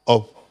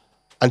 of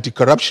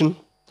anti-corruption,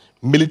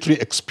 military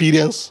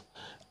experience,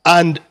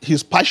 and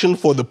his passion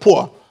for the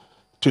poor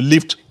to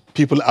lift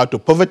people out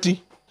of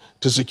poverty,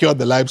 to secure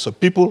the lives of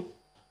people,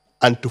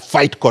 and to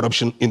fight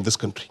corruption in this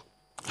country.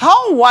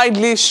 How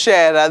widely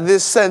shared are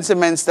these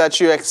sentiments that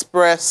you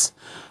express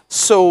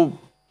so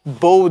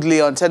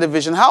boldly on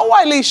television? How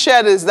widely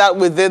shared is that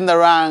within the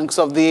ranks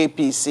of the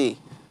APC?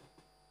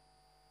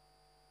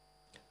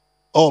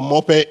 Oh,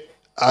 Mope,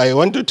 I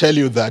want to tell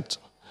you that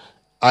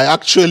I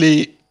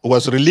actually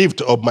was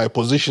relieved of my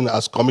position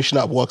as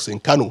Commissioner of Works in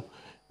Kano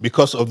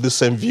because of this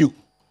same view,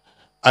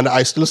 and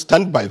I still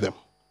stand by them.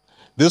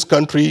 This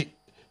country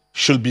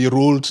should be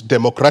ruled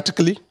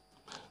democratically.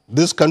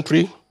 This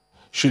country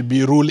should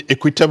be ruled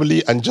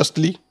equitably and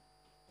justly,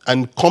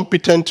 and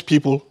competent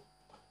people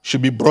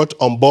should be brought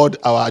on board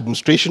our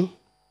administration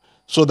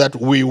so that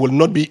we will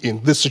not be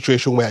in this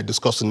situation we are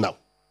discussing now.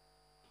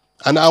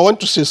 And I want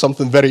to say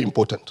something very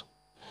important.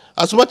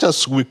 As much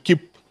as we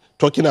keep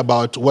talking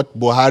about what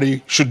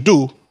Buhari should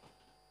do,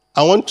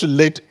 I want to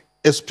let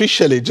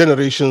especially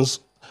generations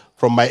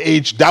from my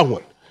age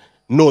downward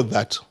know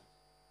that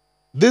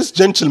these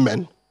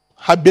gentlemen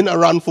have been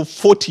around for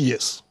 40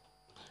 years.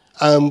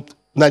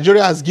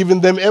 Nigeria has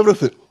given them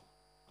everything.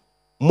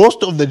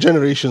 Most of the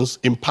generations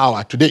in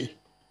power today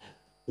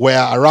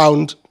were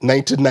around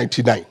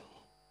 1999.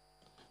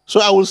 So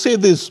I will say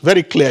this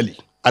very clearly,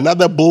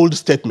 another bold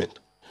statement.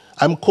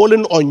 I'm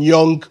calling on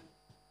young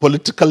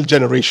political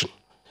generation,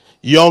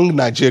 young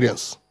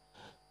Nigerians,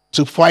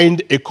 to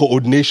find a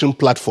coordination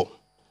platform,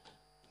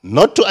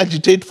 not to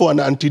agitate for an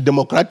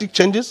anti-democratic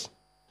changes,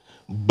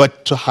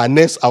 but to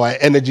harness our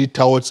energy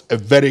towards a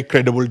very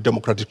credible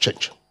democratic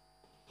change.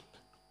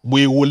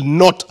 We will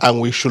not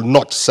and we should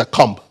not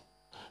succumb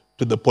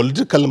to the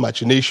political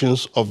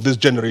machinations of these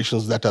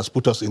generations that has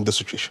put us in this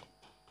situation.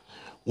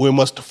 We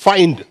must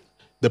find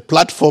the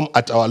platform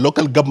at our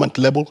local government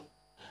level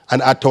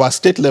and at our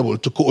state level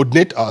to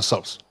coordinate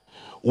ourselves.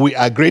 We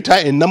are greater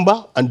in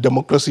number, and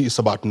democracy is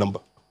about number.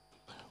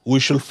 We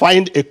should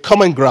find a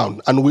common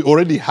ground, and we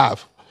already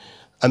have.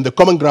 And the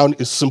common ground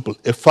is simple: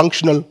 a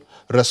functional,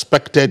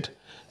 respected,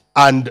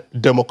 and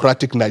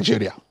democratic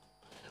Nigeria.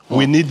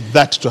 We need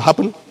that to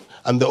happen,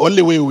 and the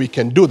only way we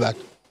can do that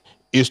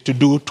is to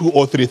do 2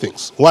 or 3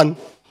 things. 1,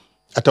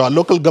 at our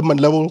local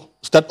government level,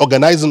 start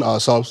organizing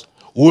ourselves,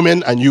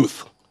 women and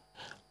youth,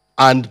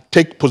 and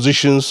take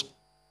positions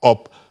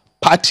of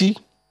party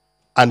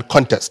and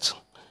contest.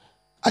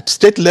 At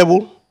state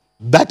level,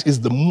 that is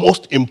the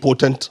most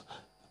important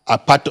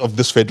part of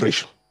this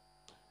federation.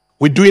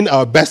 We're doing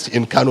our best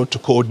in Kano to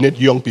coordinate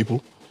young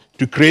people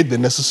to create the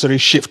necessary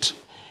shift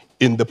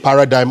in the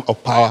paradigm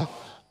of power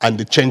and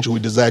the change we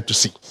desire to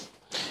see.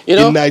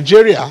 In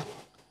Nigeria,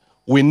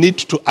 we need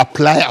to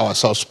apply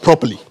ourselves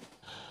properly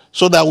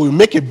so that we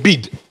make a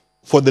bid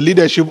for the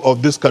leadership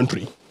of this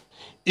country,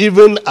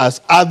 even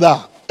as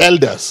other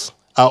elders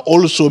are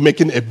also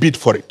making a bid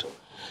for it.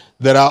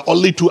 There are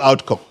only 2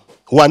 outcomes.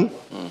 1,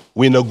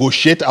 we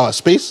negotiate our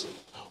space,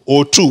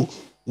 or 2,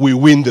 we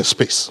win the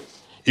space.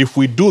 If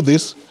we do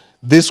this,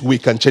 we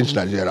can change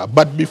Nigeria.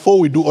 But before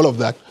we do all of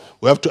that,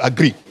 we have to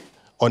agree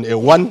on a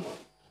one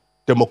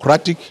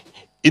democratic,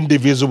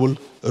 indivisible,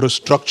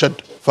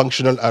 restructured,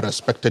 functional, and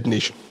respected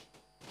nation.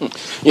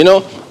 You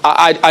know,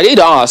 I did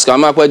ask,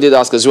 Amakwe did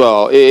ask as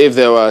well, if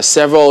there were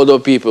several other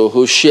people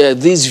who share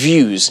these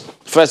views,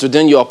 first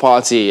within your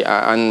party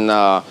and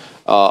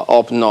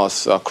up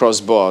north,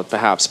 across board,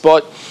 perhaps.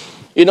 But,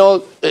 you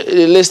know,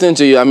 listening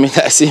to you, I mean,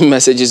 I see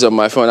messages on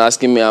my phone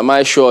asking me, am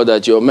I sure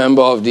that you're a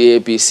member of the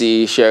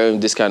APC sharing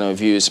this kind of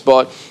views?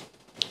 But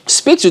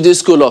speak to this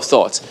school of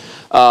thought,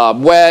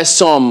 where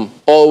some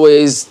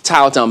always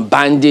tout and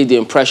bandy the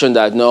impression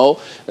that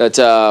no,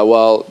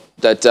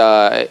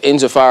 that,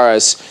 insofar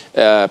as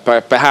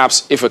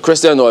perhaps if a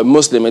Christian or a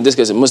Muslim, in this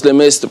case a Muslim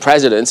is the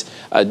president,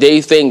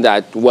 they think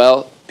that,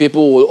 well,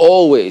 people will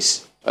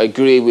always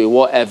agree with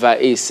whatever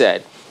is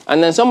said.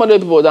 And then some other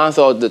people down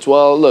thought that,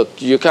 well,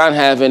 look, you can't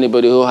have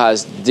anybody who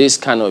has this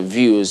kind of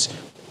views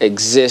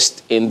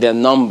exist in their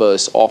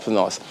numbers up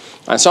north.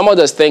 And some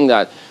others think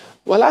that,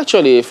 well,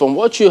 actually, from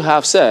what you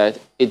have said,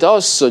 it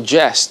does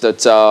suggest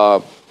that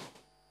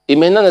it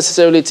may not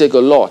necessarily take a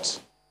lot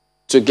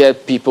to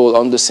get people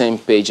on the same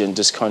page in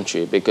this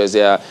country, because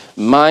there are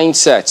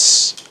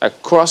mindsets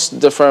across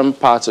different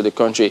parts of the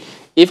country,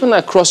 even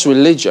across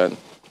religion,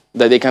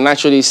 that they can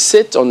actually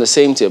sit on the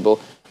same table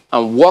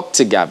and work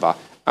together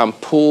and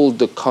pull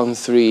the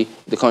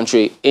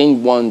country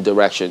in one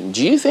direction.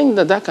 Do you think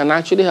that that can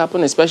actually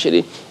happen,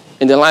 especially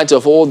in the light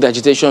of all the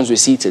agitations we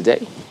see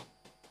today?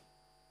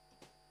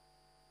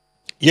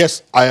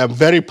 Yes, I am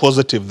very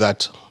positive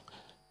that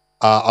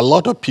a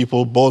lot of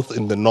people, both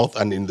in the north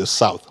and in the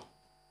south,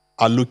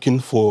 are looking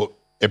for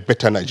a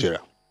better Nigeria.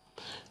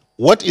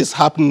 What is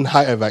happening,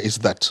 however, is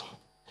that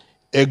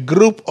a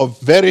group of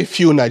very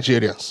few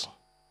Nigerians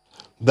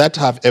that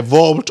have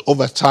evolved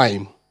over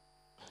time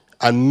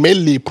and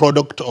mainly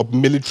product of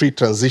military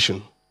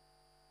transition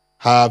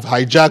have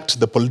hijacked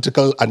the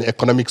political and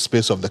economic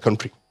space of the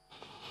country.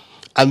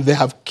 And they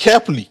have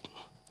carefully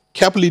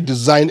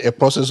designed a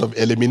process of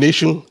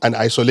elimination and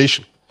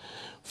isolation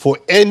for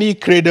any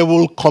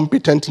credible,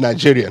 competent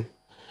Nigerian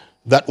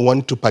that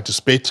want to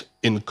participate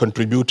in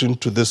contributing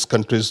to this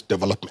country's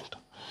development.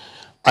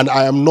 And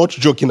I am not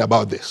joking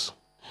about this.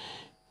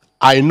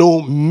 I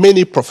know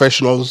many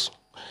professionals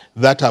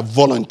that have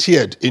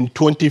volunteered in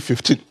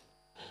 2015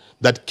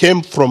 that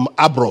came from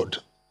abroad,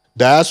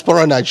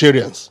 diaspora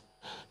Nigerians,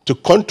 to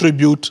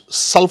contribute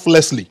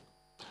selflessly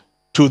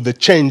to the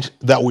change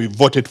that we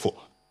voted for,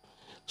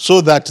 so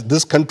that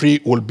this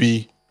country will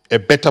be a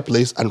better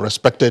place and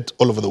respected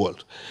all over the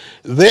world.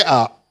 They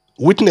are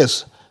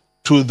witness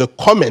to the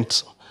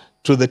comments,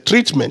 to the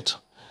treatment,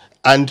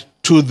 and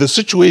to the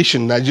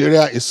situation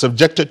Nigeria is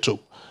subjected to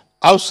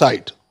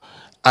outside,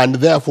 and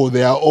therefore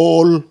they are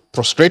all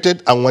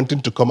frustrated and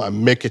wanting to come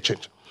and make a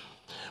change.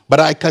 But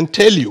I can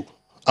tell you,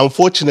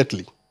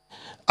 unfortunately,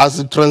 as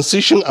the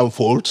transition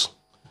unfolds,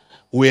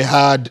 we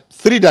had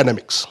three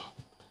dynamics.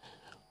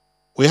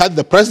 We had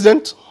the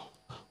president,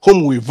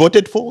 whom we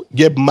voted for,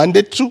 gave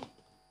mandate to,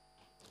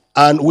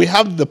 and we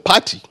have the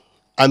party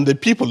and the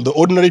people, the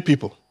ordinary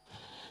people.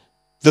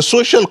 The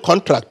social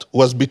contract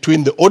was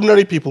between the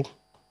ordinary people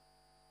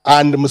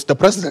and Mr.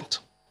 President.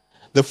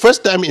 The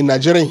first time in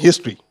Nigerian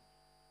history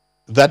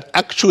that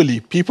actually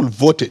people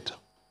voted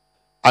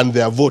and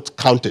their vote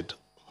counted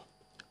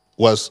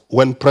was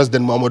when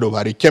President Muhammadu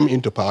Buhari came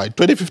into power in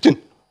 2015.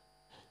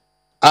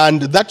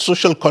 And that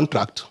social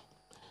contract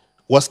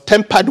was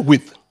tempered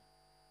with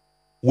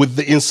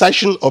the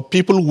insertion of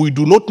people we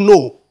do not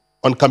know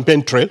on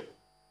campaign trail,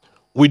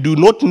 we do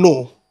not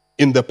know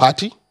in the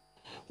party,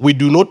 we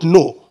do not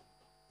know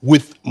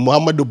with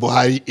Muhammadu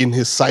Buhari in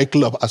his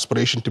cycle of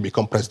aspiration to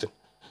become president.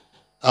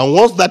 And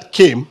once that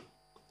came,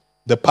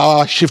 the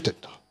power shifted.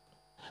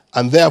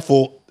 And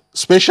therefore,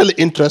 special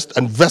interest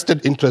and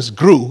vested interest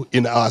grew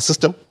in our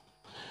system.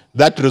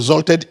 That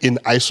resulted in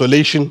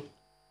isolation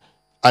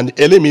and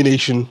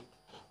elimination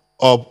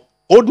of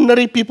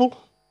ordinary people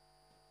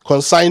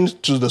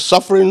consigned to the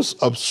sufferings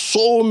of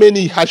so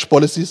many harsh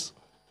policies,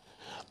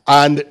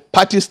 and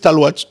party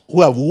stalwarts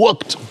who have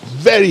worked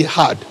very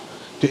hard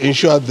to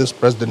ensure this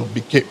president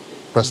became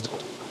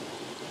president.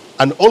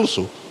 And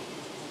also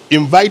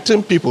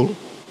inviting people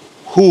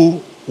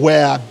who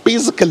were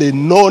basically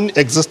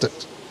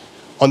non-existent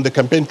on the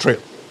campaign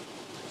trail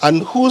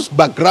and whose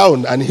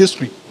background and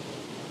history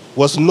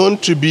was known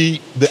to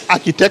be the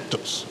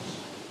architects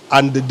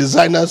and the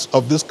designers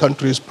of this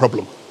country's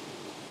problem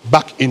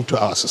back into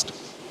our system.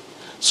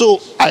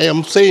 So I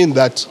am saying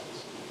that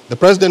the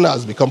president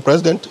has become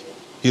president.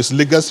 His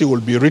legacy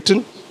will be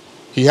written.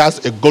 He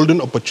has a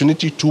golden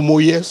opportunity, 2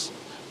 more years,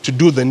 to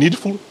do the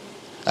needful.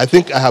 I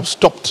think I have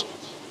stopped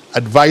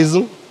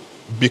advising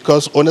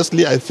because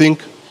honestly, I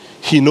think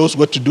he knows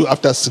what to do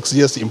after 6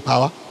 years in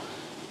power.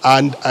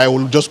 And I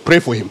will just pray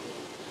for him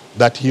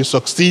that he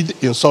succeed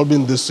in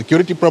solving this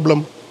security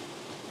problem,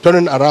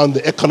 turning around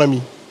the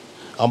economy,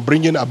 and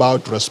bringing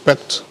about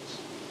respect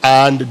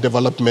and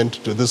development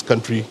to this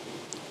country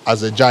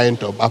as a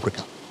giant of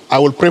Africa. I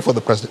will pray for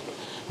the president.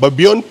 But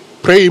beyond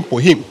praying for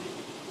him,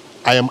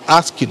 I am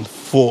asking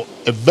for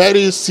a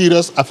very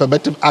serious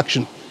affirmative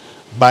action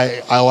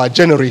by our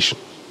generation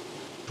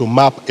to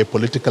map a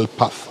political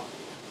path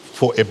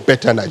for a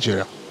better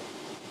Nigeria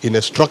in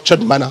a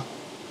structured manner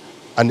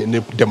and in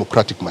a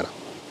democratic manner.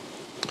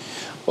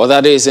 Well,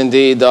 that is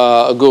indeed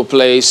a good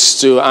place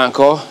to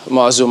anchor.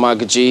 Mazu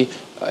Magaji,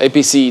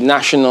 APC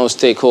national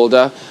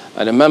stakeholder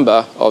and a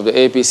member of the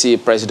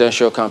APC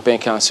Presidential Campaign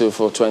Council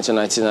for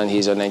 2019, and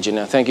he's an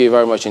engineer. Thank you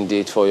very much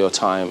indeed for your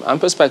time and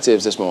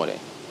perspectives this morning.